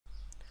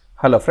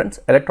Hello friends,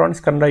 Electronics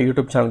Kannada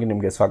YouTube channel ಗೆ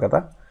ನಿಮಗೆ ಸ್ವಾಗತ.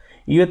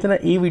 ಇವತ್ತಿನ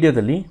ಈ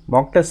ವಿಡಿಯೋದಲ್ಲಿ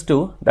mock test 2,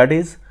 that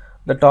is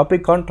the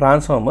topic on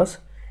transformers.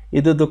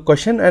 ಇದು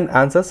question and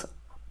answers,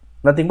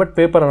 nothing but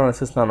paper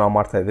analysis ನಾವು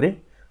ಮಾಡ್ತಾ ಇದ್ರಿ.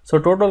 So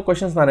total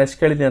questions ನಾನು ಎಷ್ಟು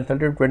ಕೇಳಿದ್ದೀನಿ ಅಂತ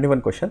ಹೇಳಿದ್ರೆ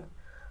 21 question.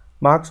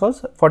 Marks was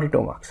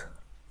 42 marks.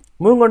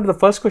 Moving on to the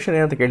first question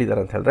ಏನಂತ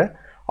ಕೇಳಿದ್ದಾರೆ ಅಂತ ಹೇಳಿದ್ರೆ,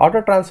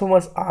 auto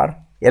transformers are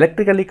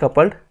electrically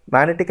coupled,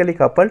 magnetically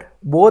coupled,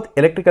 both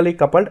electrically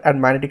coupled and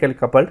magnetically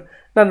coupled,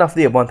 none of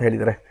the above ಅಂತ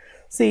ಹೇಳಿದ್ದಾರೆ.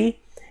 See,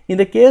 in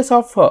the case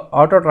of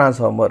auto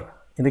transformer,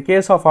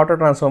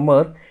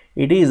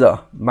 it is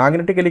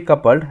magnetically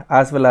coupled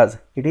as well as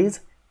it is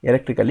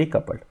electrically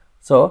coupled.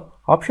 So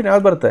option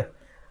yaadu barutte,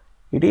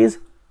 it is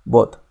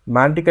both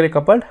magnetically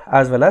coupled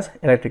as well as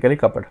electrically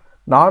coupled.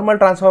 Normal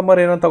transformer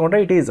enu tagonde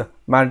it is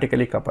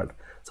magnetically coupled.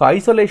 So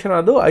isolation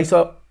adu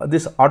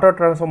this auto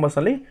transformers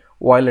alli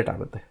violate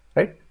agutte,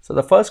 right? So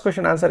the first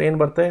question answer ಏನು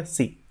ಬರುತ್ತೆ? C.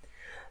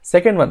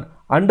 Second one,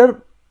 under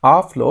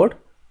off load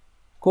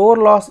core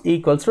loss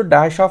equals to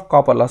dash of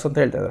copper loss ಅಂತ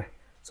ಹೇಳ್ತಾ ಇದ್ದಾರೆ.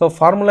 So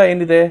formula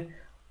ಏನಿದೆ?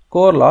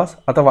 Core loss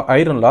ಅಥವಾ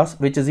iron loss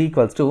which is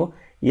equals to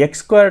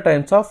X square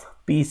times of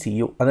P C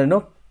you, ಅದೇನು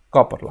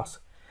copper loss,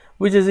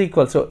 which is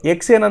equals to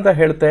X ಏನಂತ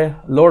ಹೇಳುತ್ತೆ?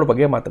 Load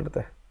ಬಗ್ಗೆ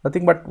ಮಾತಾಡುತ್ತೆ.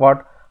 Nothing but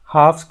what?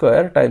 Half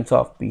square times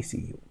of P C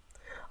you.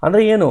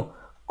 ಅಂದರೆ ಏನು?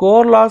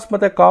 Core loss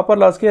ಮತ್ತು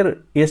copper ಲಾಸ್ಗೆ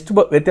ಎಷ್ಟು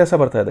ವ್ಯತ್ಯಾಸ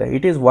ಬರ್ತಾ ಇದೆ?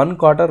 ಇಟ್ ಈಸ್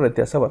 1/4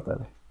 ವ್ಯತ್ಯಾಸ ಬರ್ತಾ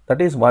ಇದೆ.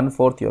 That is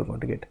 1/4 you are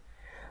going to get.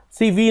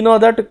 C we know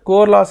that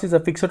core loss is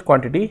a fixed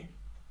quantity.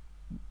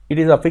 It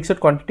is a fixed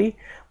quantity,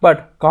 but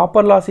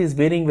copper loss is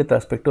varying with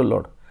respect to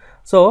load.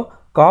 So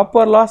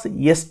copper loss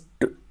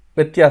ಎಷ್ಟು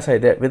ವ್ಯತ್ಯಾಸ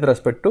ಇದೆ with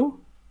respect to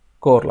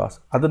core loss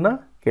ಅದನ್ನು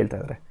ಕೇಳ್ತಾ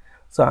ಇದ್ದಾರೆ.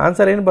 So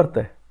answer ಏನು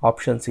ಬರುತ್ತೆ?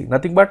 Option C,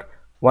 nothing but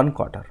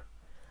 1/4.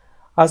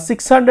 ಆ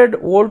 600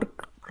 volt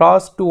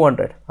cross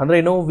 200 ಅಂದರೆ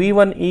ಏನು?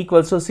 V1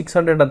 ಈಕ್ವಲ್ಸ್ ಟು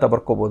 600 ಅಂತ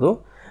ಬರ್ಕೋಬೋದು,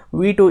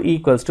 V2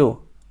 ಈಕ್ವಲ್ಸ್ ಟು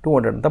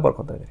 200 ಅಂತ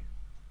ಬರ್ಕೊತಾ ಇದ್ದೀವಿ.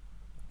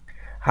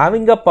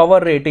 ಹ್ಯಾವಿಂಗ್ ಅ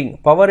ಪವರ್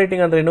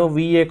ರೇಟಿಂಗ್ ಅಂದ್ರೆ ಏನು?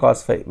 VA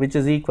cos phi which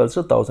is equals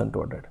to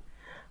 1200.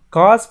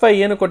 Cos five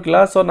ಏನು ಕೊಟ್ಟಿಲ್ಲ,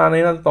 ಸೊ ನಾನು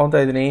ಏನಂತ ತೊಗೊತಾ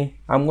ಇದ್ದೀನಿ?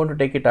 I am going to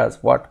take it as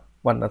what?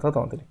 1 ಅಂತ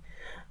ತೊಗೊತೀನಿ.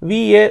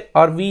 VA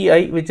R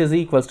VI which is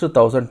equals to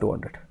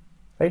 1200,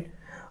 right?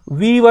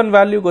 V1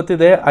 value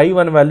ಗೊತ್ತಿದೆ,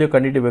 I1 value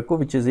ಕಂಡುಹಿಡಿಬೇಕು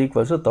ವಿಚ್ ಇಸ್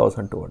ಈಕ್ವಲ್ಸ್ ಟು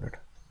 1200.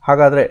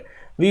 ಹಾಗಾದರೆ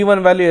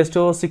V1 value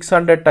ಎಷ್ಟು?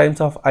 600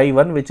 times of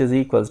I1 which is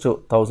equals to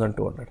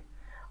 1200.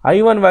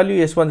 I1 value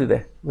ಎಷ್ಟು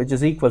ಬಂದಿದೆ? Which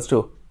is equals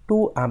to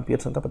 2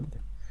 amperes ಅಂತ ಬಂದಿದೆ.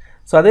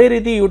 So ಅದೇ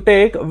ರೀತಿ you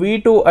take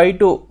V2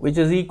 I2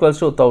 which is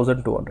equals to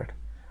 1200.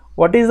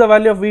 What is the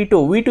value of V2?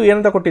 V2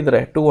 ಏನಂತ ಕೊಟ್ಟಿದ್ದಾರೆ?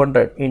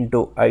 200 into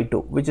I2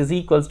 which is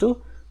equals to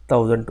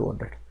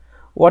 1200.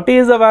 What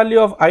is the value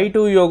of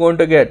I2 you are going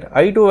to get?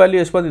 I2 value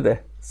ಎಷ್ಟು ಬಂದಿದೆ?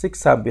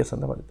 6 amperes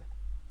ಅಂತ ಬಂದಿದೆ,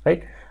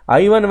 right?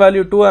 I1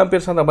 value 2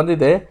 amperes ಅಂತ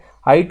ಬಂದಿದೆ,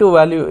 I2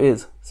 value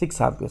is 6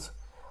 amperes.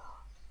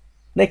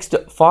 Next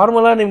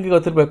formula ನಿಮಗೆ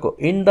ಗೊತ್ತಿರಬೇಕು.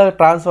 In the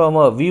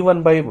transformer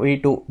V1 by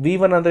V2,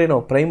 V1 ಅಂದ್ರೆ ಏನು?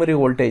 ಪ್ರೈಮರಿ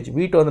ವೋಲ್ಟೇಜ್,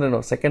 V2 ಅಂದ್ರೆ ಏನು?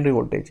 Secondary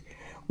voltage,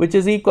 which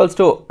is equals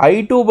to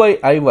I2 by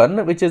I1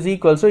 which is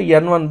equals to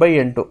N1 by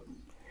N2.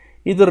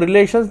 ಇದು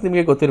relations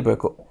ನಿಮಗೆ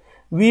ಗೊತ್ತಿರಬೇಕು.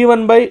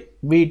 V1 by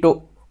V2.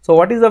 So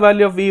what is the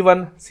value of V1?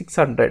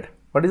 600.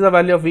 What is the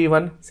value of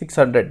V1?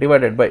 600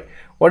 divided by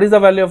what is the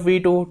value of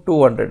V2?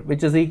 200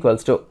 which is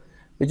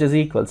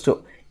equals to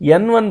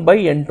N1 by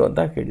N2 ಅಂತ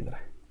ಕೇಳಿದ್ದಾರೆ,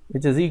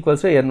 which is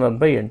equals to N1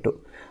 by N2.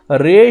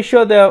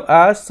 Ratio they have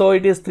as, so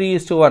it is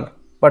 3:1,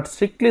 but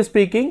strictly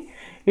speaking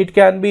it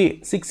can be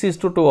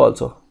 6:2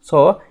 also. So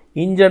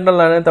in general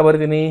ನಾನೆಂತ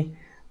ಬರ್ತೀನಿ?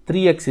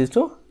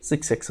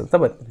 3x:6x ಅಂತ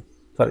ಬರ್ತೀನಿ.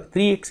 ಸಾರಿ,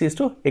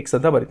 3x:x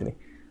ಅಂತ ಬರಿತೀನಿ,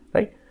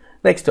 right?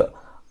 Next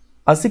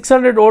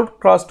 600 volt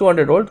cross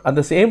 200 volt and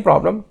the same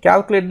problem,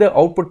 calculate the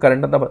output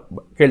current ಅಂತ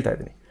ಕೇಳ್ತಾ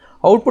ಇದ್ದೀನಿ.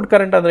 Output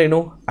current ಅಂದರೆ ಏನು?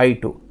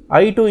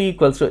 I2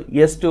 ಈಕ್ವಲ್ಸ್ ಟು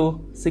ಎಷ್ಟು?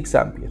 6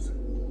 amperes.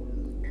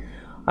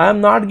 I am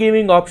not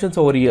giving options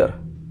over year.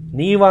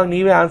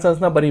 ನೀವೇ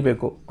ಆನ್ಸರ್ಸ್ನ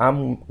ಬರೀಬೇಕು. I am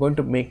going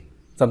to make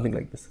something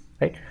like this,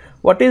 right?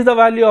 What is the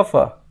value of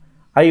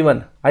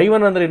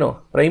I1 ಅಂದ್ರೆ ಏನು?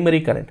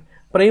 ಪ್ರೈಮರಿ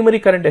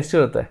ಕರೆಂಟ್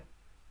ಎಷ್ಟಿರುತ್ತೆ?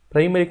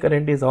 Primary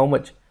current is how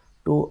much?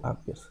 2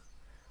 amperes.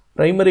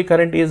 Primary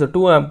current is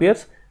 2 amperes.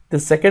 The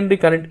secondary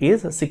current is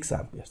 6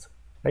 amperes,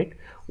 right?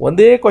 One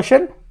day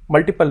question,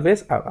 multiple ways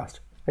I have asked,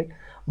 right?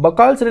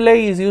 Buchholz relay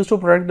is used to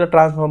protect the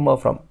transformer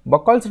from.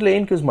 Buchholz relay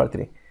ಏನು use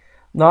ಮಾಡ್ತೀನಿ?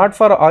 Not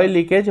for oil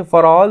leakage,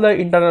 for all the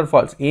internal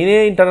faults. ಏನೇ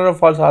internal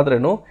faults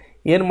ಆದ್ರೂ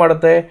ಏನು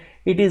ಮಾಡುತ್ತೆ?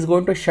 It is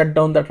going to shut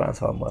down the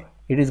transformer.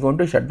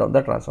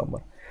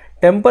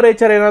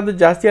 Temperature ಏನಾದರೂ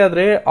ಜಾಸ್ತಿ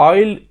ಆದರೆ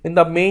oil in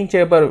the main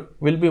chamber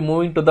will be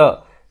moving to the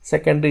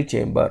secondary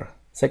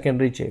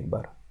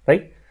chamber,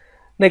 right?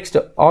 Next,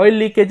 oil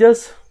leakages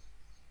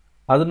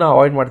ಅದನ್ನು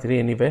avoid ಮಾಡ್ತೀರಿ.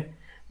 Anyway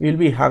will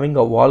be having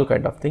a wall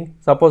kind of thing.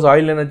 Suppose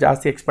oil ಏನೋ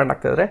ಜಾಸ್ತಿ expand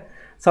ಆಗ್ತಾಯಿದ್ರೆ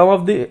some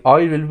of the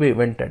oil will be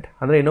ವೆಂಟೆಡ್,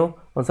 ಅಂದರೆ ಏನು?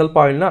 ಒಂದು ಸ್ವಲ್ಪ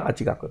ಆಯಿಲ್ನ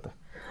ಆಚೆಗೆ ಹಾಕುತ್ತೆ.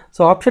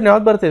 ಸೊ ಆಪ್ಷನ್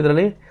ಯಾವ್ದು ಬರುತ್ತೆ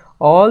ಇದರಲ್ಲಿ?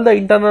 All the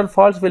internal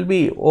faults will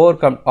be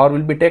overcome R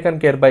will be taken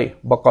care bye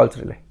Buchholz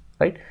relay,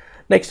 right?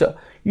 Next,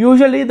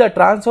 usually the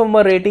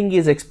transformer rating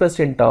is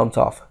expressed in terms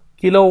of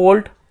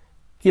kilovolt,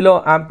 kilo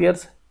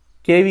amperes,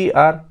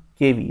 KVR,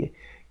 KVA.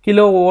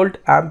 Kilovolt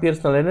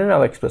ಆಂಪಿಯರ್ಸ್ನಲ್ಲೇ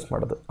ನಾವು express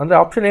ಮಾಡೋದು. ಅಂದರೆ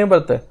option ಏನು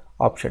ಬರುತ್ತೆ?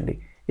 Option D.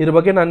 ಇದ್ರ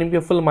ಬಗ್ಗೆ ನಾನು ನಿಮಗೆ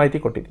full ಮಾಹಿತಿ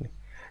ಕೊಟ್ಟಿದ್ದೀನಿ.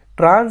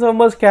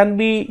 Transformers can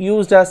be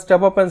used as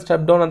step up and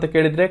step down ಅಂತ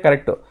ಕೇಳಿದರೆ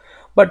ಕರೆಕ್ಟು.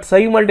 ಬಟ್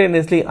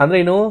ಸೈಮಲ್ಟೇನಿಯಸ್ಲಿ ಅಂದರೆ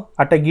ಏನು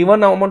at A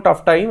given amount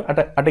of time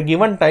at A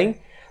given time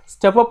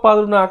step up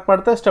ಆದ್ರೂ ಆ್ಯಕ್ಟ್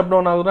ಮಾಡುತ್ತೆ, ಸ್ಟೆಪ್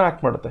ಡೌನ್ ಆದ್ರೂ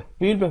ಆ್ಯಕ್ಟ್ ಮಾಡುತ್ತೆ.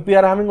 We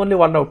are having only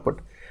one output.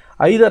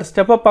 Either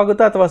step up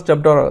ಆಗುತ್ತೆ ಅಥವಾ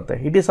ಸ್ಟೆಪ್ ಡೌನ್ ಆಗುತ್ತೆ.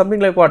 It is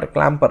something like what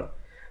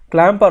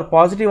ಕ್ಲ್ಯಾಂಪರ್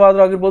positive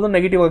ಆದರೂ ಆಗಿರ್ಬೋದು,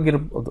 negative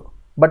ಆಗಿರ್ಬೋದು,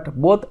 ಬಟ್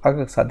ಬೋತ್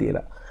ಆಗೋಕ್ಕೆ ಸಾಧ್ಯ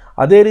ಇಲ್ಲ.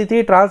 ಅದೇ ರೀತಿ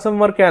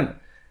transformer can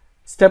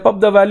step up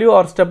the value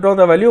R step down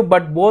the value,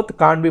 but both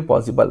can be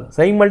possible.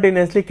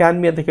 Simultaneously can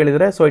be ಅಂತ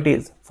ಕೇಳಿದರೆ, ಸೊ ಇಟ್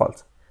ಈಸ್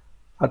ಫಾಲ್ಸ್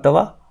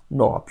ಅಥವಾ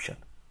no option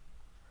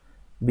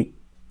B.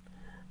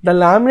 The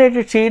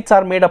laminated sheets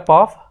are made up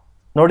of,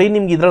 ನೋಡಿ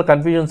ನಿಮ್ಗೆ ಇದರಲ್ಲಿ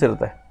confusions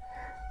ಇರುತ್ತೆ,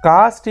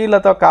 cost steel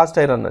ಅಥವಾ cost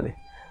ಐರನ್ನಲ್ಲಿ.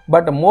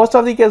 But most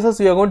of the cases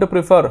you are going to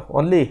prefer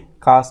only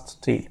cost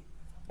steel,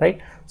 right?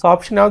 So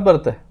option ಯಾವ್ದು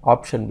ಬರುತ್ತೆ?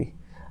 Option B.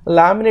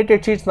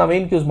 Laminated sheets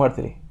ನಾವೇನು use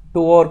ಮಾಡ್ತೀರಿ? To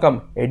overcome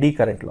ಎಡಿ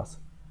ಕರೆಂಟ್ ಲಾಸ್,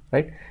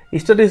 ರೈಟ್?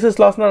 ಹಿಸ್ಟರಿಸಿಸ್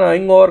ಲಾಸ್ನ ನಾವು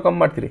ಹೆಂಗೆ overcome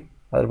ಮಾಡ್ತೀರಿ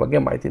ಅದ್ರ ಬಗ್ಗೆ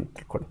ಮಾಹಿತಿ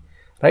ತಿಳ್ಕೊಳ್ಳಿ,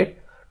 right?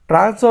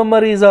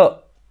 Transformer is a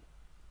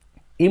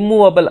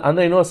immovable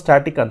ಅಂದರೆ ಏನೋ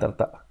ಸ್ಟ್ಯಾಟಿಕ್ ಅಂತ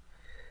ಅರ್ಥ.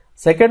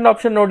 ಸೆಕೆಂಡ್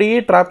ಆಪ್ಷನ್ ನೋಡಿ,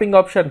 trapping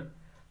option.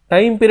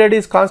 Time period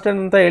is constant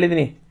ಅಂತ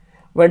ಹೇಳಿದ್ದೀನಿ.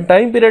 When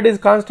time period is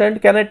constant,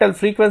 can I tell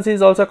frequency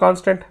is also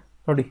constant?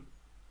 ನೋಡಿ,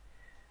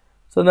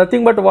 so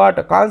nothing but what?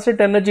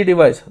 Constant energy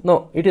device. No,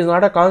 it is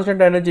not a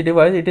constant energy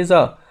device, it is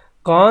a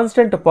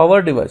constant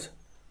power device.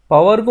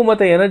 ಪವರ್ಗೂ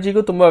ಮತ್ತು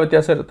ಎನರ್ಜಿಗೂ ತುಂಬ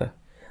ವ್ಯತ್ಯಾಸ ಇರುತ್ತೆ.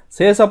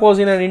 Say suppose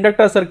in an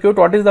inductor circuit,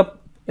 what is the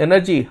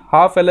energy?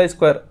 Half Li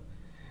square.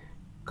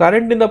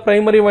 Current in the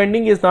primary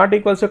winding is naught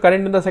equals to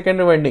current in the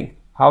secondary winding.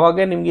 ಆವಾಗ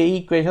ನಿಮಗೆ ಈ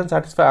equation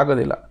satisfy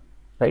ಆಗೋದಿಲ್ಲ,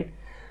 right?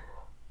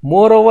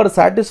 More over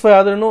satisfy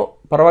ಆದ್ರೂ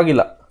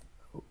ಪರವಾಗಿಲ್ಲ.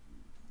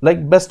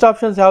 Like best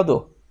options ಯಾವುದು?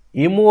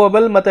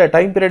 Immovable ಮತ್ತು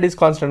time period is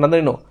constant.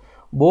 ಅಂದ್ರೇನು?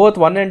 Both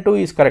 1 and 2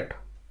 is correct.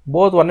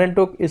 Both 1 and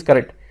 2 is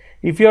correct.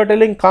 If you are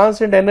telling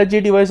constant energy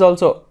device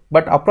also,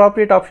 but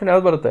appropriate option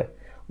ಯಾವ್ದು ಬರುತ್ತೆ?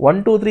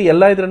 1, 2, 3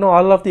 ಎಲ್ಲ ಇದ್ರೂ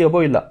all of the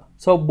above ಇಲ್ಲ.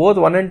 So both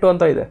 1 and 2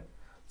 ಅಂತ ಇದೆ.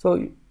 So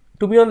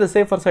to B on the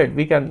safer side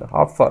we can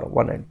opt for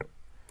 1 and 2.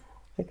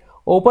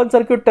 Open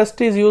circuit test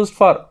is used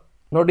for,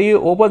 ನೋಡಿ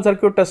open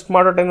circuit test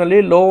ಮಾಡೋ ಟೈಮ್ನಲ್ಲಿ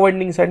ಲೋ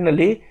ವೈಂಡಿಂಗ್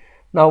ಸೈಡ್ನಲ್ಲಿ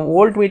ನಾವು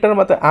ವೋಲ್ಟ್ ಮೀಟರ್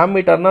ಮತ್ತು am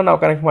ಮೀಟರ್ನ ನಾವು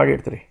connect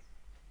ಮಾಡಿರ್ತೀರಿ.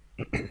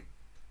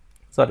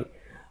 Sorry,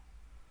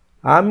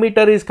 am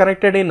metre is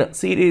connected in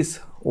series,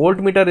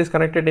 volt meter is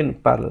connected in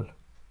parallel.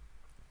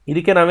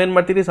 ಇದಕ್ಕೆ ನಾವೇನು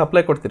ಮಾಡ್ತೀರಿ?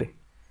 ಸಪ್ಲೈ ಕೊಡ್ತೀರಿ.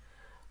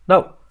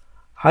 ನಾವು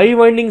ಹೈ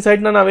ವೈಂಡಿಂಗ್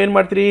ಸೈಡ್ನ ನಾವೇನು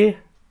ಮಾಡ್ತೀರಿ?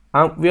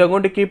 we are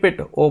going to keep it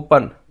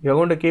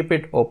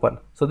open.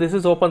 So this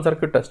is open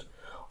circuit test.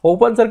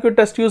 Open circuit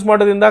test use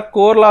ಮಾಡೋದ್ರಿಂದ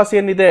core loss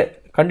ಏನಿದೆ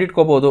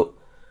ಕಂಡಿಡ್ಕೋಬೋದು.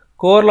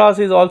 Core loss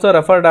is also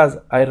referred as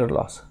iron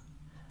loss.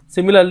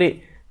 Similarly,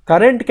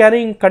 current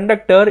carrying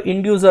conductor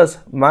induces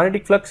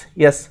magnetic flux,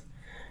 S.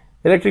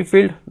 Electric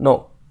field, no.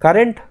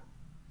 Current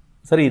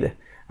ಸರಿ ಇದೆ.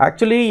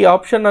 Actually ಈ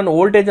option ನಾನು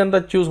voltage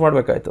ಅಂತ choose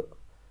ಮಾಡಬೇಕಾಯ್ತು,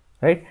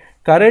 right?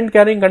 Current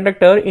carrying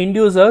conductor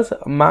induces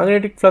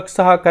magnetic flux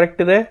ಸಹ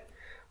correct ಇದೆ,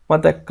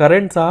 ಮತ್ತು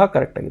current ಸಹ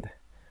ಕರೆಕ್ಟಾಗಿದೆ.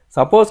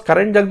 Suppose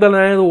current ಜಾಗದಲ್ಲಿ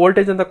ನಾನೇನು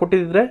ವೋಲ್ಟೇಜ್ ಅಂತ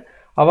ಕೊಟ್ಟಿದ್ದರೆ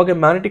ಅವಾಗ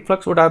magnetic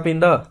flux would have been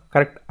the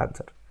correct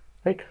answer,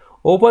 right?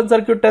 Open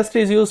circuit test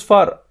is use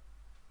for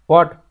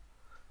what?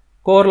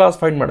 Core loss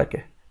find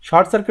ಮಾಡೋಕ್ಕೆ.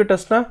 Short circuit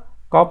ಟೆಸ್ಟ್ನ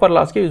copper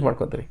ಲಾಸ್ಗೆ use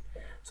ಮಾಡ್ಕೊತೀರಿ.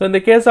 So in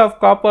the case of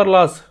copper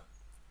loss,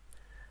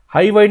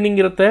 high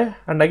winding ಇರುತ್ತೆ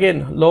and again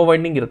low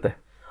winding ಇರುತ್ತೆ.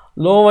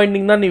 Low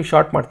ವೈಂಡಿಂಗ್ನ ನೀವು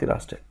short ಮಾಡ್ತೀರಾ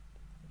ಅಷ್ಟೇ.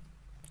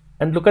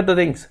 And look at the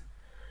things,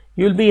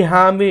 you will be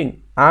having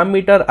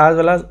ammeter as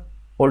well as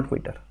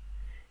voltmeter.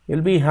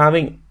 You'll be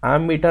having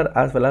ammeter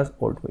as well as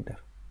voltmeter,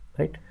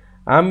 right?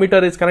 Ammeter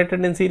is connected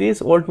in series,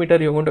 voltmeter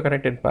you're going to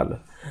connect in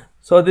parallel.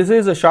 So this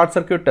is a short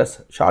circuit test.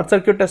 Short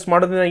circuit test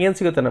ಮಾಡೋದ್ರಿಂದ ಏನು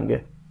ಸಿಗುತ್ತೆ ನಮಗೆ?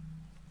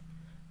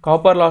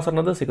 Copper loss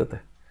ಅನ್ನೋದು ಸಿಗುತ್ತೆ.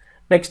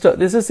 Next,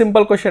 this is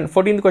simple question,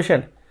 14th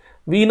question.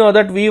 We know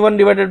that V1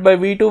 divided by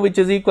V2 which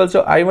is equals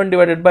to I1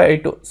 divided by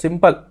I2.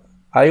 Simple.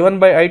 I1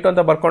 by I2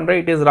 ಅಂತ ಬರ್ಕೊಂಡ್ರೆ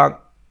it is wrong.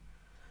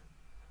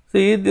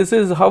 See, this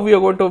is how we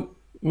are going to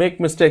make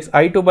mistakes.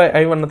 I2 by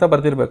I1 ಅಂತ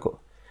ಬರ್ದಿರಬೇಕು.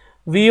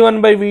 V1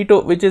 by V2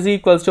 which is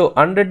equals to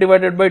 100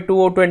 divided by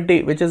 220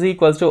 which is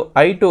equals to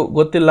I2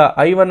 ಗೊತ್ತಿಲ್ಲ,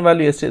 I1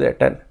 value ಎಷ್ಟಿದೆ?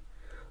 10.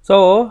 So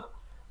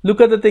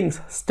look at the things,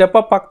 step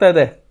up ಆಗ್ತಾ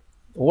ಇದೆ.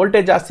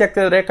 Voltage ಜಾಸ್ತಿ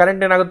ಆಗ್ತಾ ಇದ್ರೆ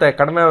current ಏನಾಗುತ್ತೆ?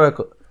 ಕಡಿಮೆ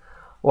ಆಗಬೇಕು.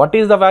 What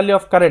is the value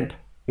of current?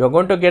 You are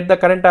going to get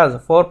the current as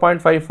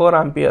 4.54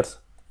 amperes.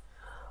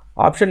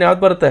 Option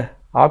ಯಾವ್ದು ಬರುತ್ತೆ?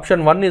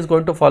 Option 1 is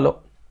going to follow.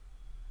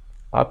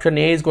 Option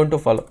A is going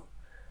to follow.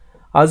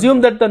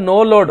 Assume that the no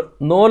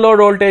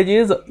load voltage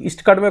is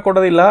ಇಷ್ಟು ಕಡಿಮೆ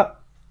ಕೊಡೋದಿಲ್ಲ,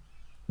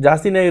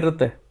 ಜಾಸ್ತಿನೇ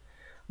ಇರುತ್ತೆ.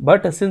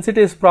 But since it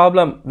is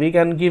problem we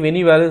can give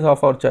any values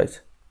of our choice,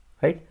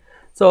 right?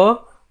 So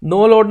no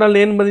ಲೋಡ್ನಲ್ಲಿ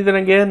ಏನು ಬಂದಿದೆ?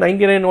 ನನಗೆ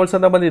 99 volts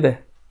ಅಂತ ಬಂದಿದೆ.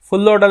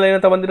 ಫುಲ್ ಲೋಡಲ್ಲಿ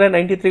ಏನಂತ ಬಂದಿದೆ?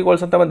 93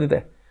 ವೋಲ್ಟ್ಸ್ ಅಂತ ಬಂದಿದೆ.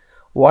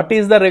 What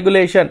is the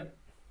regulation?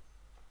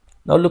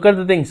 ನಾವು look at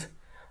the things.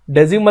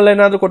 Decimal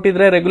ಏನಾದರೂ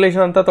ಕೊಟ್ಟಿದ್ರೆ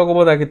ರೆಗ್ಯುಲೇಷನ್ ಅಂತ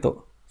ತೊಗೋಬೋದಾಗಿತ್ತು.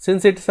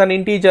 ಸಿನ್ಸ್ ಇಟ್ಸ್ ಅನ್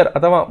ಇಂಟೀಜರ್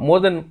ಅಥವಾ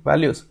more than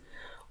values,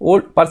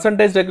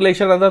 percentage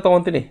regulation ಅಂತ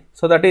ತೊಗೊತೀನಿ.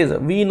 So that is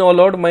we know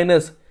load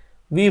minus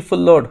V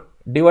full load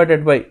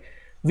divided by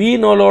we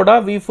know Lodha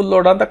V full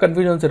load ಅಂತ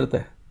confusions ಇರುತ್ತೆ.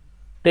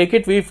 Take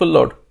it we full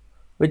load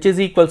which is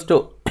equals to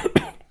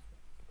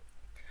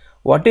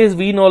what is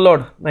we know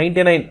load?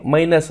 99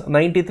 minus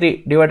 93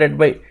 divided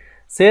by,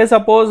 say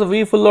suppose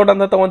V full load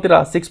ಅಂತ ತೊಗೊತೀರಾ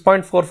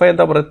 6.45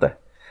 ಅಂತ ಬರುತ್ತೆ.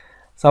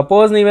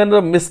 Suppose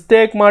ನೀವೇನಾದರೂ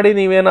mistake ಮಾಡಿ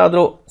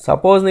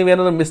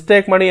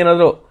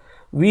ಏನಾದರೂ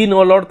we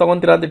know load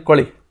ತೊಗೊತೀರಾ ಅಂತ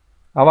ಇಟ್ಕೊಳ್ಳಿ,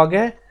 ಆವಾಗ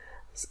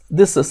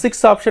this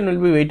sixth option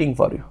will be waiting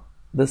for you.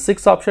 The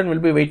sixth option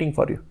will be waiting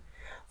for you.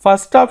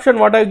 First option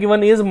what I have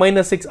given is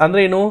 -6.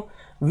 Andre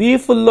V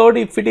full load,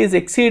 if it is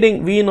exceeding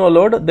V no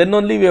load, then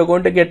only we are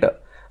going to get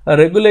a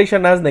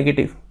regulation as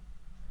negative.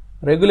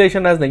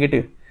 Regulation as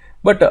negative.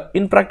 But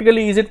in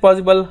practically, is it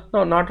possible?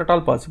 No, not at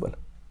all possible.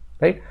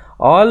 Right?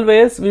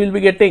 Always we will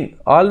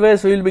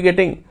be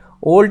getting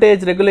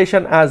voltage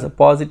regulation as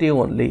positive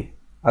only.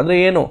 Andre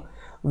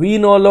V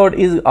no load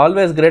is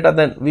always greater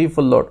than V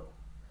full load.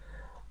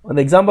 One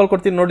example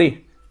ಕೊಡ್ತೀನಿ ನೋಡಿ,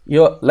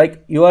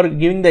 you are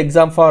giving the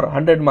exam for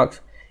 100 marks.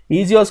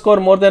 Is your score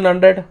more than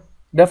 100?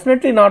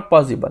 Definitely not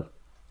possible,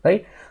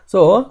 right? So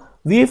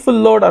V full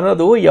load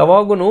ಅನ್ನೋದು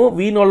ಯಾವಾಗೂ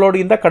V no load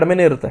ಗಿಂತ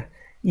ಕಡಿಮೆನೇ ಇರುತ್ತೆ.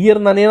 Year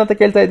ನಾನು ಏನಂತ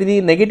ಕೇಳ್ತಾ ಇದ್ದೀನಿ,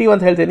 ನೆಗೆಟಿವ್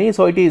ಅಂತ ಹೇಳ್ತೀನಿ,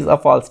 so it is a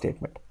falls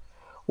statement.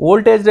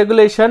 Voltage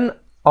regulation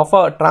of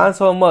a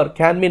transformer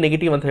can be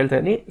negative ಅಂತ ಹೇಳ್ತಾ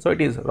ಇದ್ದೀನಿ, so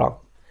it is wrong.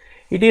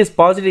 It is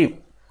positive.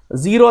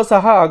 0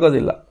 ಸಹ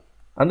ಆಗೋದಿಲ್ಲ.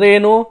 ಅಂದರೆ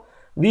ಏನು,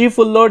 V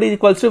full load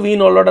equals to V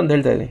no load ಅಂತ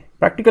ಹೇಳ್ತಾ ಇದ್ದೀನಿ.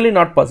 Practically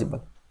not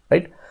possible,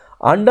 right?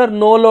 Under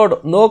no load,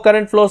 no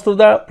current flows through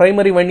the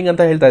primary winding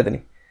anta helta idini.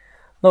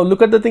 Now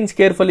look at the things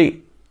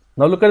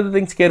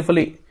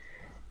carefully.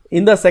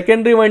 In the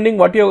secondary winding,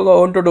 what you are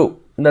going to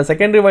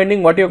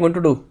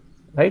do?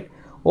 Right?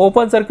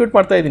 Open circuit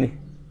ಮಾಡ್ತಾ ಇದೀನಿ.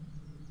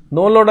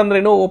 No load ಅಂದ್ರೆ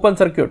ಏನು, open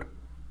circuit,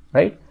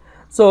 right?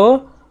 So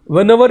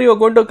whenever you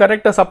are going to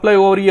connect a supply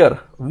over here,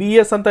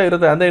 VS ಅಂತ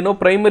ಇರುತ್ತೆ, ಅಂದ್ರೆ ಏನು,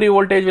 primary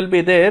voltage will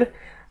be there.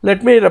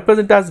 Let me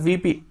represent as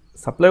VP.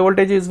 Supply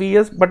voltage is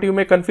Vs, but you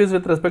may confuse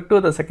with respect to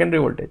the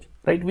secondary voltage,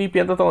 right? VP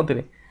anta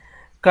ತಗೊಂತೀನಿ.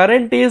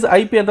 Current is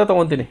IP anta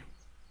ತಗೊಂತೀನಿ.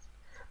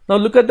 Now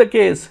look at the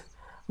case.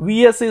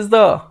 Vs is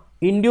the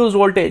induced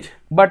voltage,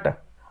 but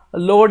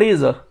load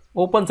is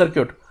open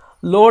circuit.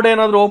 Load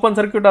ಏನಾದರೂ open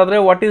circuit ಆದರೆ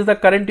what is the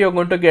current you are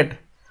going to get?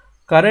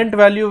 Current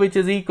value which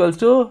is equals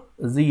to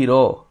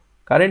 0.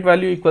 Current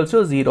value equals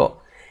to 0.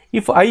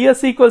 If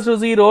Is equals to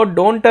 0,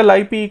 don't tell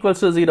IP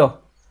equals to 0.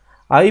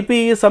 IP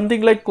is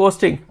something like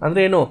coasting.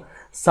 ಅಂದರೆ ಏನು,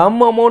 some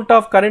amount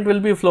of current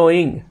will be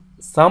flowing.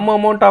 Some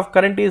amount of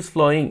current is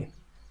flowing,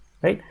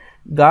 right?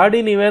 ಗಾಡಿ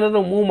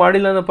ನೀವೇನಾದರೂ move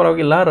ಮಾಡಿಲ್ಲ ಅನ್ನೋ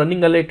ಪರವಾಗಿಲ್ಲ,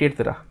 ರನ್ನಿಂಗಲ್ಲೇ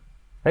ಇಟ್ಟಿರ್ತೀರಾ,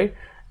 right?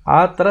 ಆ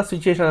ಥರ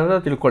situation ಅಂತ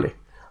ತಿಳ್ಕೊಳ್ಳಿ.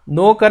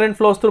 No current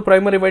flows through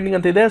primary winding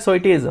ಅಂತಿದೆ, ಸೊ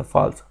ಇಟ್ ಈಸ್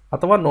ಫಾಲ್ಸ್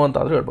ಅಥವಾ ನೋ ಅಂತ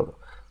ಆದರೂ ಹೇಳ್ಬೋದು.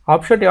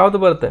 ಆಪ್ಷನ್ ಯಾವುದು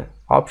ಬರುತ್ತೆ?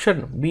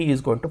 Option B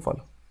is going to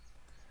follow.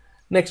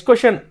 Next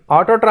question,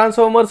 auto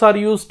transformers R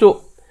use to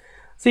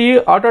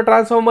auto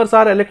transformers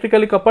are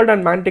electrically coupled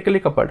and magnetically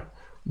coupled.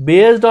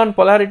 Based on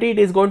polarity, it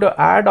is going to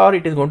add or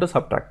it is going to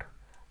subtract.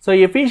 So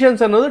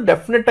efficiency ಅನ್ನೋದು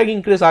definite ಆಗಿ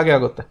increase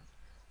ಆಗುತ್ತೆ,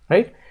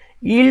 right?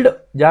 Yield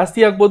ಜಾಸ್ತಿ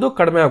ಆಗ್ಬೋದು,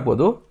 ಕಡಿಮೆ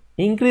ಆಗ್ಬೋದು.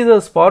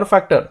 Increases power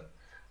factor,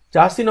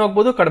 ಜಾಸ್ತಿನೂ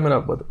ಆಗ್ಬೋದು, ಕಡಿಮೆನೂ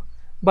ಆಗ್ಬೋದು.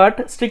 But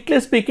strictly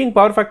speaking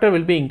power factor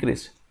will be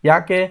increase.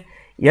 ಯಾಕೆ?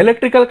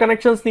 ಎಲೆಕ್ಟ್ರಿಕಲ್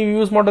ಕನೆಕ್ಷನ್ಸ್ ನೀವು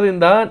ಯೂಸ್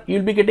ಮಾಡೋದ್ರಿಂದ you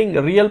will be getting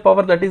real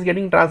power that is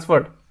getting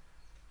transferred,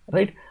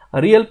 right?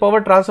 Real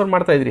power transfer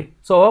ಮಾಡ್ತಾ ಇದ್ರಿ,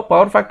 ಸೊ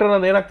ಪವರ್ ಫ್ಯಾಕ್ಟರ್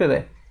ಅನ್ನೋದು ಏನಾಗ್ತಿದೆ,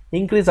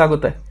 increase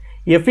ಆಗುತ್ತೆ.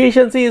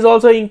 Efficiency is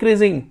also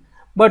increasing,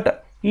 but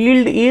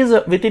yield is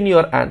within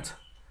your hands.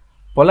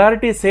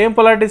 Polarity same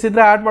ಪೊಲಾರಿಟೀಸ್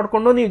ಇದ್ದರೆ add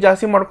ಮಾಡಿಕೊಂಡು ನೀವು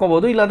ಜಾಸ್ತಿ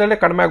ಮಾಡ್ಕೋಬೋದು, ಇಲ್ಲಾಂದರೆ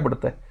ಕಡಿಮೆ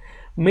ಆಗಿಬಿಡುತ್ತೆ.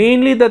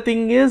 ಮೇನ್ಲಿ ದ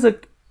ಥಿಂಗ್ ಈಸ್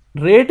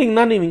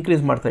ರೇಟಿಂಗ್ನ ನೀವು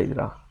increase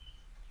ಮಾಡ್ತಾಯಿದ್ದೀರಾ.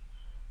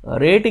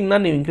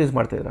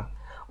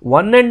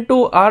 1 and 2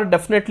 are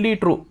definitely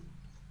true,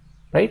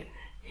 right?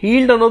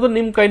 Healed ಅನ್ನೋದು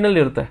ನಿಮ್ಮ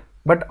ಕೈನಲ್ಲಿರುತ್ತೆ.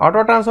 ಬಟ್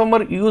ಆಟೋ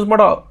ಟ್ರಾನ್ಸ್ಫಾರ್ಮರ್ ಯೂಸ್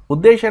ಮಾಡೋ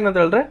ಉದ್ದೇಶ ಏನಂತ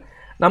ಹೇಳಿದ್ರೆ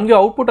ನಮಗೆ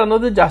ಔಟ್ಪುಟ್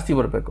ಅನ್ನೋದು ಜಾಸ್ತಿ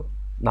ಬರಬೇಕು.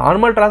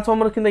 ನಾರ್ಮಲ್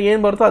ಟ್ರಾನ್ಸ್ಫಾರ್ಮರ್ಗಿಂತ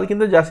ಏನು ಬರುತ್ತೋ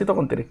ಅದಕ್ಕಿಂತ ಜಾಸ್ತಿ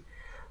ತೊಗೊತೀರಿ.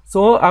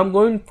 So I am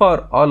going for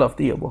all of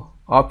the above.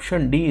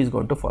 Option D is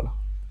going to follow.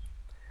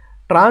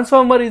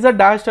 Transformer is a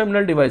dash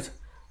terminal device.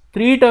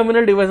 3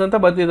 terminal device ಅಂತ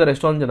ಬರ್ತಿದ್ದಾರೆ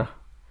ಎಷ್ಟೊಂದು ಜನ,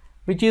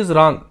 which is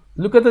wrong.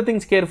 Look at the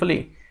things carefully.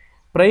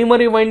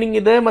 Primary winding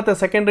ಇದೆ ಮತ್ತು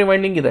secondary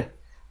winding ಇದೆ.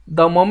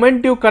 The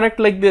moment you connect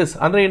like this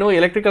ಅಂದರೆ ಏನು,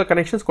 electrical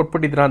connections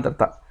ಕೊಟ್ಬಿಟ್ಟಿದ್ರಾ ಅಂತ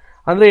ಅರ್ಥ.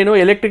 ಅಂದರೆ ಏನು,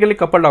 ಎಲೆಕ್ಟ್ರಿಕಲಿ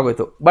ಕಪಲ್ಡ್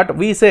ಆಗೋಯ್ತು. But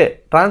we say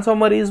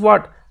transformer is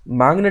what,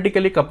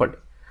 ಮ್ಯಾಗ್ನೆಟಿಕಲಿ coupled.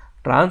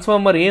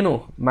 Transformer ಏನು,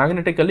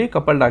 ಮ್ಯಾಗ್ನೆಟಿಕಲಿ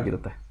ಕಪಲ್ಡ್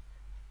ಆಗಿರುತ್ತೆ,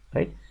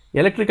 ರೈಟ್?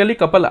 ಎಲೆಕ್ಟ್ರಿಕಲಿ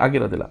ಕಪಲ್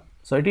ಆಗಿರೋದಿಲ್ಲ.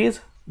 So it is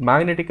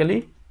ಮ್ಯಾಗ್ನೆಟಿಕಲಿ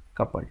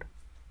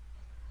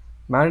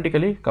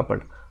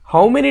coupled.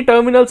 How many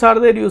terminals are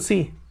there U C?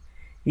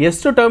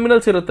 ಎಷ್ಟು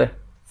ಟರ್ಮಿನಲ್ಸ್ ಇರುತ್ತೆ?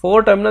 4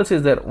 terminals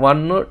is there.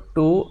 1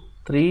 2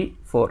 3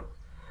 4.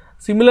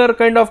 Similar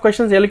kind of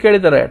questions ಎಲ್ಲಿ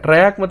ಕೇಳಿದ್ದಾರೆ?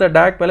 Triac ಮತ್ತು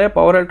ಡ್ಯಾಕ್ ಮೇಲೆ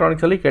power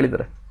ಎಲೆಕ್ಟ್ರಾನಿಕ್ಸಲ್ಲಿ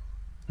ಕೇಳಿದ್ದಾರೆ,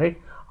 ರೈಟ್?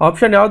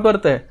 ಆಪ್ಷನ್ ಯಾವ್ದು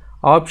ಬರುತ್ತೆ?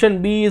 Option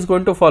B is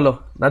going to follow.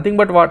 Nothing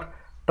but what,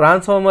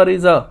 transformer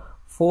is a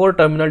 4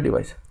 terminal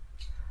device.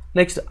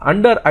 Next,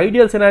 under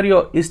ideal scenario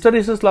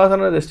hysteresis loss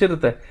ಅನ್ನೋದು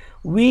ಎಷ್ಟಿರುತ್ತೆ?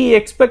 We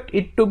expect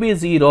it to B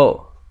 0.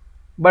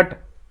 But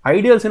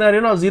ideal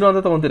scenario ನಾವು 0 ಅಂತ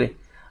ತೊಗೊತೀರಿ.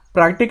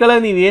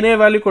 ಪ್ರಾಕ್ಟಿಕಲಾಗಿ ನೀವು ಏನೇ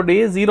value ಕೊಡಿ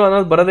 0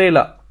 ಅನ್ನೋದು ಬರೋದೇ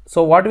ಇಲ್ಲ. So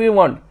what we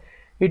want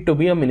it to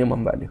be a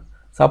minimum value.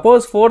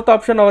 Suppose 4th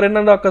option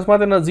ಅವ್ರೇನಾದ್ರು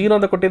ಅಕಸ್ಮಾತ್ ಏನೋ 0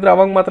 ಅಂತ ಕೊಟ್ಟಿದ್ರೆ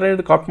ಅವಾಗ ಮಾತ್ರ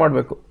ಇದು ಕಾಪಿ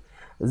ಮಾಡಬೇಕು.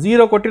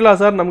 0 ಕೊಟ್ಟಿಲ್ಲ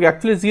ಸರ್, ನಮಗೆ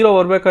ಆ್ಯಕ್ಚುಲಿ 0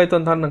 ಬರಬೇಕಾಯ್ತು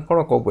ಅಂತ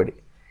ಅನ್ಕೊಳಕ್ಕೆ ಹೋಗಬೇಡಿ.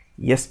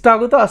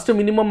 ಎಷ್ಟಾಗುತ್ತೋ ಅಷ್ಟು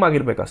ಮಿನಿಮಮ್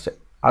ಆಗಿರಬೇಕು ಅಷ್ಟೇ.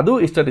 ಅದು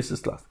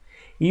hysteresis loss.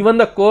 Even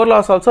the core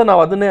loss also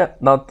ನಾವು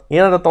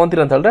ಏನಾದರೂ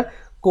ತೊಗೊತೀರಿ ಅಂತ ಹೇಳಿದ್ರೆ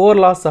ಕೋರ್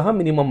ಲಾಸ್ ಸಹ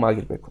ಮಿನಿಮಮ್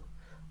ಆಗಿರಬೇಕು.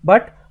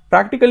 But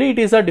practically it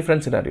is a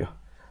different scenario.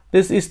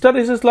 This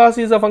hysteresis loss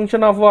is a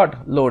function of what,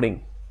 loading.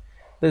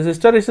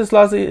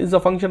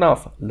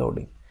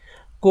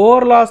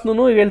 Core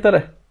ಲಾಸ್ನೂ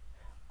ಹೇಳ್ತಾರೆ,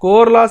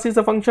 core loss is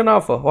a function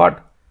of what?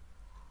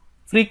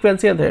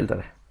 Frequency ಅಂತ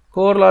ಹೇಳ್ತಾರೆ.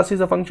 Core loss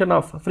is a function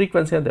off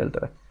frequency ಅಂತ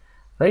ಹೇಳ್ತಾರೆ,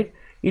 right?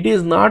 It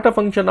is not a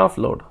function off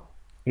load.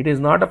 It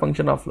is not a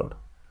function off load.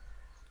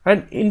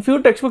 And in few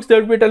text books they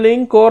will be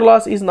telling core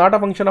loss is not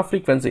a function off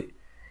frequency.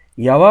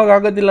 ಯಾವಾಗ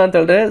ಆಗೋದಿಲ್ಲ ಅಂತ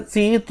ಹೇಳಿದ್ರೆ,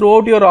 C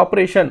throughout your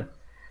operation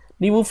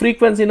ನೀವು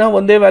ಫ್ರೀಕ್ವೆನ್ಸಿನ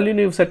ಒಂದೇ value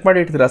ನೀವು set ಮಾಡಿ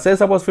ಇಡ್ತೀರಾ. Say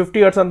suppose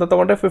 50 hertz ಅಂತ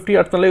ತೊಗೊಂಡ್ರೆ 50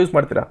 ಹರ್ಟ್ಸ್ನಲ್ಲೇ ಯೂಸ್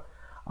ಮಾಡ್ತೀರಾ.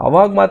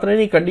 ಅವಾಗ ಮಾತ್ರ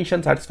ಈ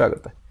ಕಂಡೀಷನ್ ಸ್ಯಾಟಿಸ್ಫೈ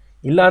ಆಗುತ್ತೆ.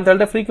 ಇಲ್ಲ ಅಂತ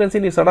ಹೇಳಿದ್ರೆ ಫ್ರೀಕ್ವೆನ್ಸಿ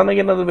ನೀವು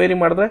ಸಡನ್ನಾಗಿ ಏನಾದರೂ ವೇರಿ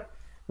ಮಾಡಿದ್ರೆ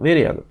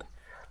ವೇರಿ ಆಗುತ್ತೆ.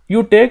 You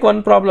take one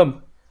problem.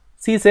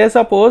 C say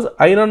suppose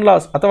iron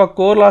loss ಅಥವಾ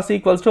core loss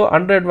equals to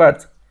 100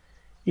 watts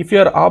if you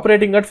are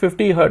operating at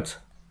 50 hertz.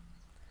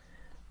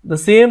 The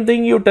same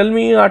thing you tell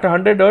me at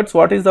 100 hertz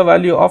what is the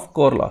value of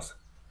core loss,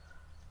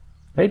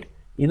 right?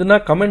 ಇದನ್ನು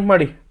comment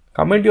ಮಾಡಿ.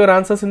 Comment your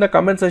answers in the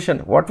comment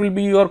session. What will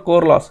be your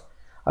core loss?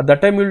 At that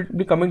time you will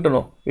be coming to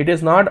know. It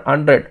is not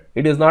 100.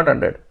 It is not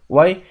 100.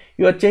 Why?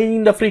 You are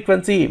changing the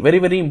frequency. Very,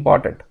 very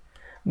important.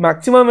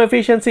 Maximum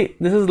efficiency.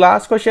 This is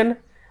last question.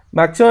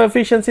 Maximum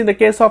efficiency in the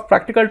case of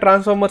practical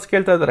transformers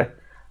ಕೇಳ್ತಾ ಇದ್ದಾರೆ.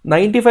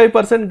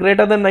 95%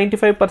 greater than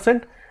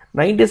 95%,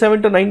 97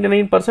 to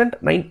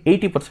 99%,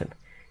 80%.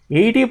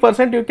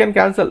 80% you can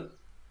cancel.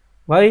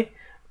 Why?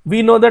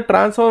 We know that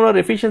transformer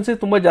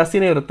efficiency ತುಂಬ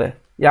ಜಾಸ್ತಿನೇ ಇರುತ್ತೆ.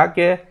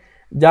 ಯಾಕೆ?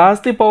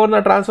 ಜಾಸ್ತಿ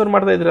ಪವರ್ನ transfer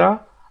ಮಾಡ್ತಾ ಇದ್ದೀರಾ,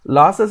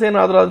 losses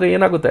ಏನಾದರೂ ಆದರೆ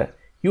ಏನಾಗುತ್ತೆ?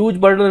 Huge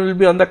burden will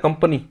be on the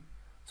company.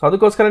 So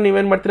ಅದಕ್ಕೋಸ್ಕರ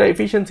ನೀವೇನು ಮಾಡ್ತೀರಾ?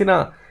 ಎಫಿಷಿಯನ್ಸಿನ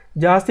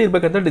ಜಾಸ್ತಿ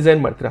ಇರಬೇಕಂತ ಡಿಸೈನ್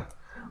ಮಾಡ್ತೀರಾ.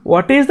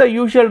 What is the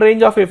usual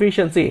range of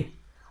efficiency?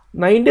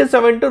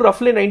 97 to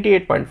roughly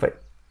 98.5.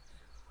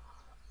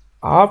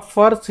 Opt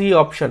for C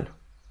option.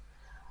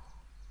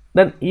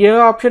 Then A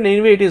option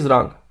anyway it is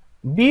wrong.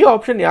 B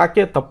option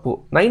ಯಾಕೆ ತಪ್ಪು?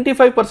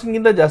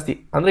 95%ಗಿಂತ ಜಾಸ್ತಿ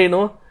ಅಂದರೆ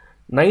ಏನು?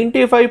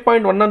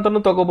 95.1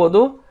 ಅಂತಲೂ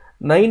ತೊಗೋಬೋದು,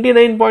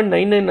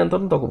 99.99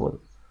 ಅಂತಲೂ ತೊಗೋಬೋದು.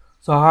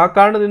 ಸೊ ಆ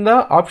ಕಾರಣದಿಂದ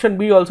option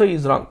be also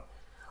is wrong.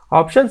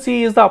 Option C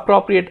is the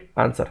appropriate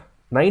answer.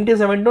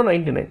 97 to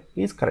 99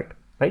 is correct,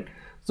 right?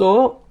 So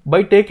by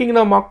taking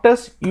the mock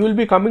test, you will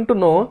be coming to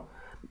know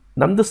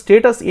namdu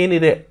status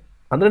ಏನಿದೆ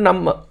ಅಂದರೆ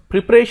ನಮ್ಮ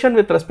preparation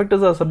with respect to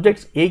the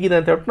subjects ಹೇಗಿದೆ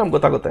ಅಂತ ಹೇಳ್ಬಿಟ್ಟು ನಮ್ಗೆ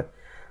ಗೊತ್ತಾಗುತ್ತೆ.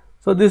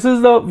 So this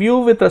is the view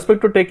with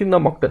respect to taking the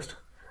mock test.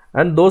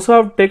 And those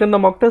have taken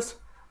the mock test,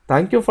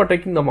 thank you for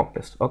taking the mock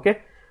test. Okay,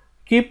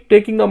 keep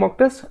taking the mock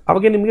test.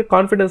 ಅವಾಗ ನಿಮಗೆ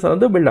confidence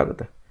ಅನ್ನೋದು build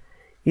ಆಗುತ್ತೆ.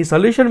 ಈ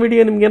solution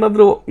video ನಿಮ್ಗೆ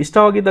ಏನಾದರೂ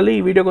ಇಷ್ಟವಾಗಿದ್ದಲ್ಲಿ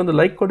ಈ ವಿಡಿಯೋಗೊಂದು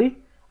like ಕೊಡಿ,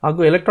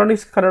 ಹಾಗೂ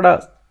ಎಲೆಕ್ಟ್ರಾನಿಕ್ಸ್ ಕನ್ನಡ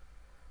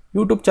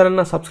ಯೂಟ್ಯೂಬ್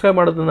ಚಾನಲ್ನ ಸಬ್ಸ್ಕ್ರೈಬ್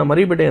ಮಾಡೋದನ್ನು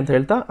ಮರಿಬೇಡಿ ಅಂತ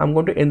ಹೇಳ್ತಾ I am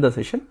going to end the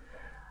session.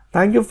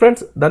 Thank you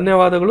friends,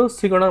 ಧನ್ಯವಾದಗಳು.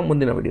 ಸಿಗೋಣ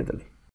ಮುಂದಿನ ವಿಡಿಯೋದಲ್ಲಿ.